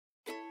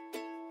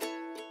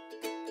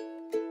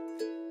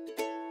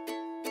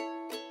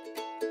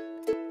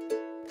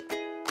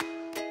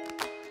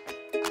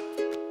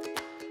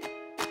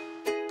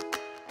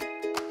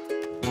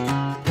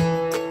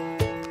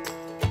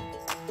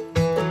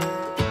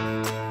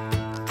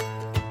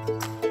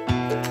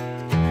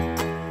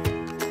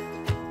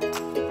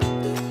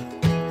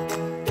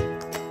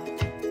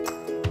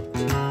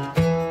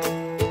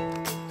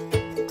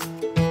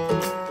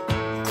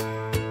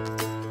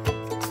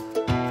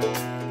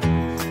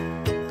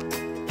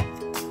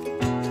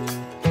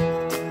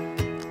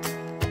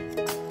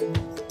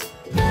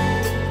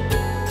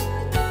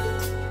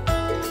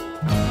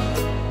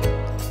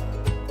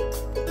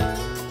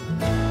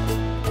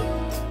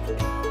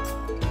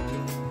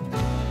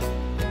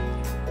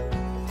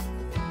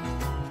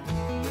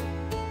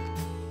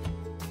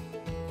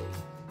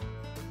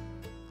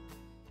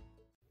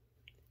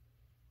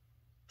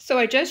So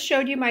I just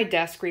showed you my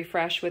desk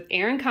refresh with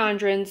Erin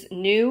Condren's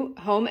new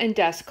home and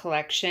desk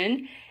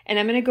collection, and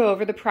I'm going to go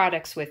over the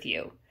products with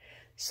you.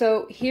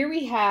 So here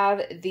we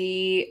have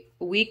the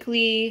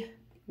weekly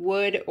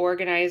wood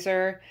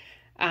organizer.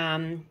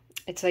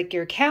 It's like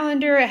your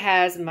calendar. It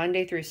has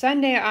Monday through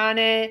Sunday on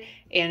it,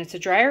 and it's a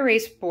dry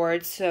erase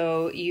board.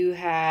 So you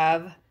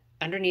have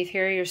underneath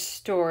here your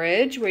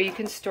storage where you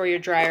can store your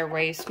dry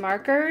erase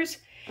markers,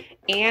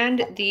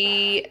 and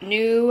the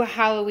new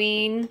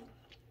Halloween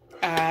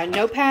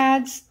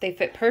notepads. They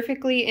fit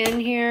perfectly in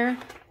here.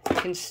 You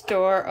can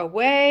store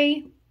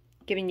away,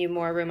 giving you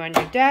more room on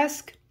your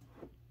desk.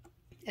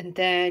 And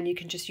then you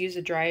can just use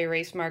the dry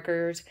erase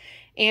markers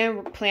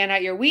and plan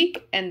out your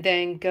week, and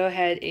then go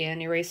ahead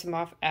and erase them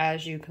off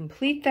as you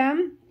complete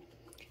them.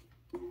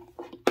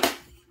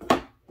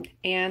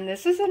 And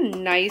this is a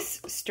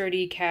nice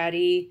sturdy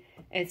caddy.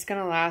 It's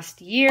gonna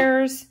last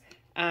years,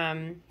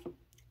 and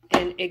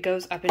it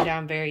goes up and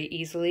down very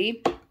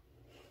easily.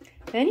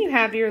 Then you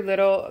have your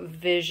little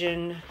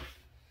vision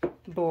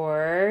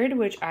board,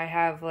 which I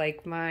have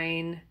like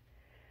mine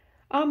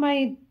on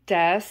my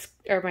desk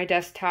or my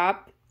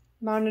desktop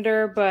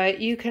monitor, but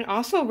you can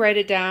also write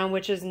it down,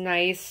 which is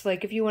nice.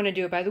 Like if you want to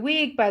do it by the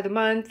week, by the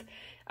month,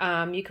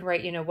 you can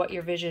write, what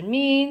your vision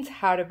means,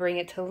 how to bring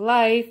it to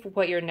life,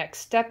 what your next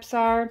steps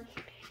are,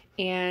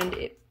 and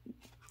it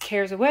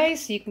tears away,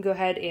 so you can go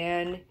ahead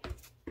and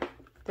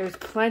there's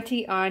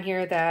plenty on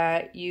here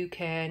that you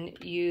can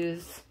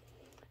use.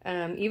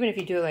 Even if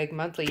you do it like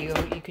monthly,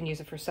 you can use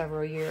it for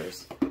several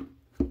years.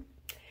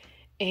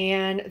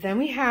 And then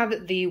we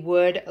have the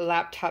wood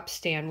laptop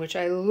stand, which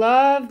I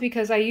love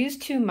because I use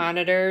 2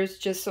 monitors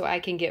just so I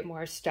can get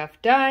more stuff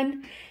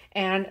done.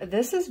 And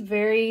this is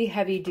very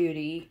heavy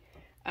duty.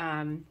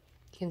 You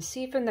can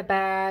see from the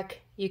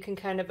back, you can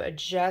kind of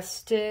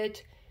adjust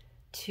it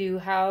to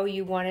how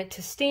you want it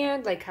to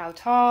stand, like how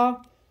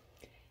tall.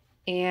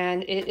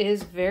 And it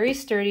is very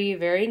sturdy,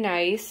 very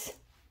nice.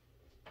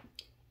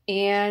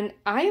 And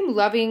I am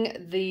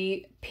loving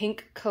the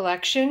pink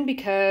collection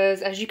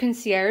because, as you can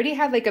see, I already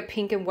had like a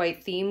pink and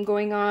white theme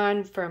going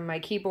on from my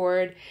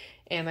keyboard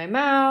and my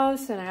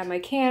mouse, and I have my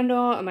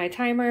candle and my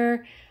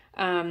timer.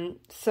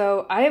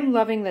 So I am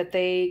loving that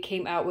they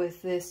came out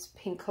with this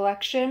pink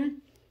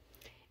collection.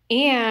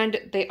 And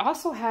they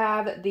also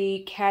have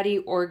the caddy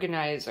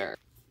organizer.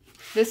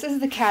 This is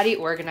the caddy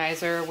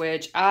organizer,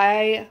 which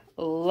I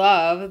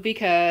love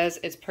because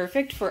it's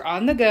perfect for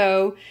on the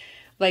go.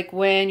 Like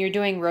when you're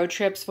doing road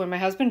trips, when my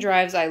husband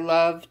drives, I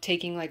love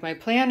taking like my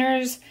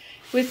planners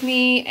with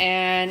me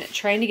and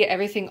trying to get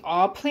everything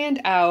all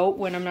planned out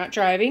when I'm not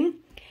driving.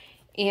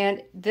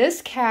 And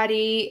this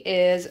caddy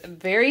is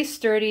very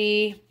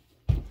sturdy,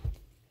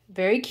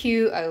 very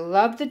cute. I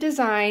love the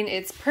design.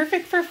 It's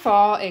perfect for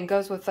fall and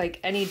goes with like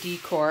any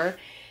decor.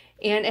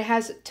 And it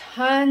has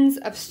tons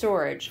of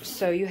storage.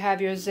 So you have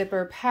your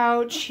zipper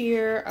pouch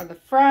here on the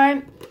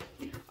front.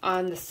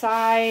 On the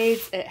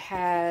sides, it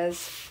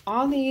has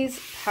all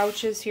these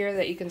pouches here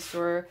that you can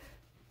store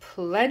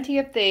plenty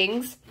of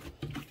things.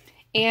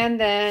 And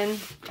then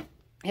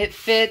it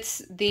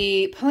fits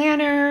the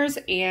planners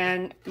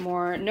and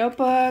more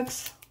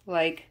notebooks,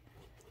 like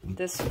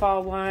this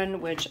fall one,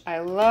 which I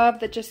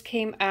love, that just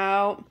came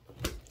out.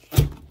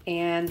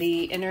 And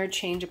the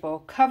interchangeable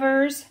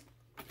covers.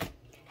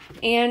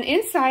 And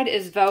inside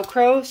is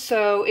Velcro,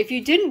 so if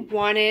you didn't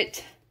want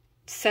it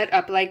set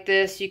up like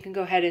this, you can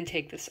go ahead and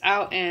take this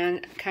out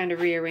and kind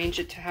of rearrange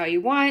it to how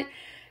you want.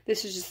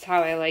 This is just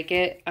how I like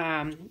it.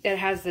 It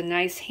has the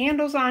nice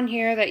handles on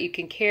here that you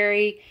can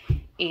carry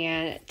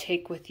and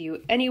take with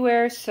you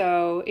anywhere.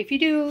 So if you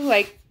do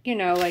like,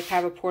 like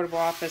have a portable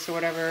office or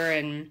whatever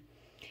and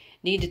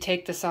need to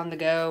take this on the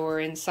go or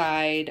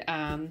inside,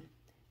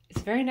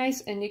 it's very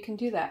nice and you can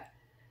do that.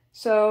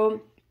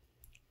 So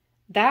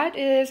that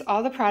is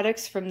all the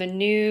products from the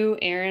new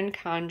Erin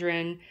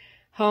Condren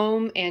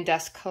home and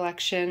desk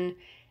collection,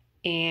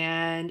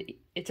 and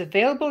it's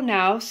available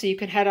now, so you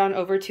can head on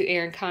over to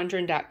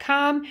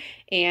erincondren.com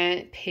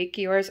and pick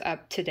yours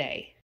up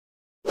today.